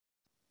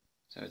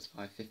So it's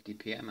 5:50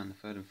 p.m. and the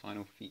third and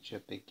final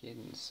feature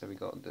begins. So we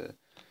got the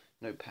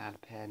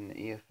notepad, pen,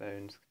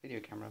 earphones, video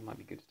camera, might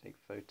be good to take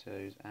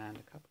photos, and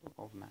a couple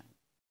of mags.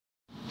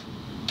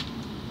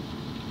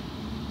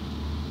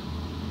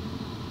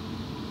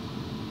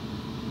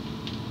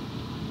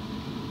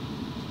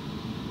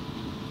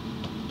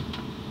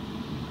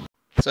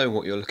 So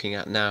what you're looking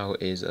at now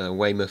is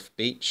Weymouth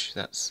Beach.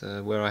 That's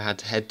where I had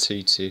to head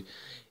to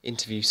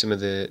interview some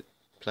of the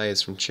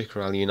players from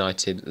Chickerell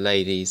United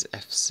Ladies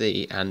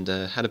FC, and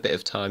had a bit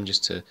of time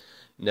just to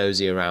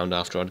nosy around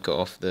after I'd got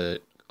off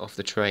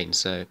the train.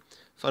 So,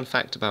 fun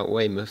fact about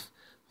Weymouth,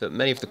 that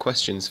many of the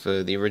questions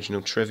for the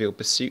original Trivial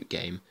Pursuit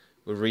game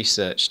were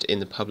researched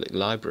in the public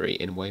library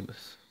in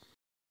Weymouth.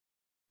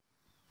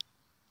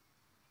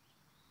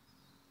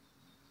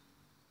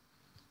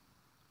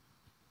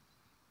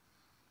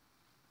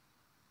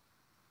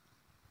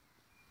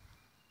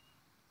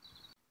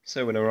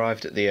 So when I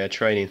arrived at the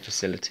training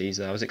facilities,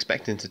 I was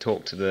expecting to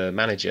talk to the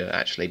manager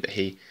actually, but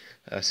he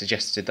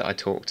suggested that I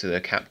talk to the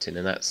captain,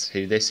 and that's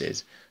who this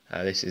is.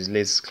 This is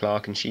Liz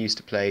Clark, and she used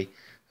to play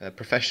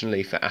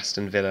professionally for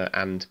Aston Villa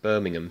and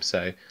Birmingham, so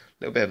a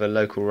little bit of a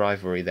local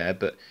rivalry there,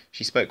 but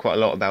she spoke quite a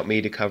lot about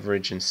media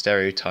coverage and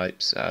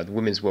stereotypes, the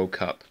Women's World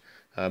Cup.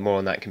 More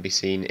on that can be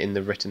seen in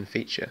the written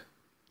feature.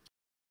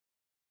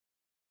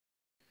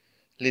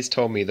 Liz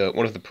told me that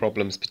one of the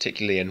problems,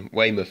 particularly in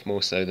Weymouth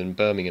more so than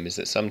Birmingham, is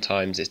that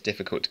sometimes it's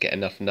difficult to get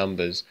enough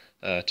numbers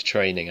to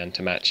training and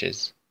to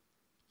matches.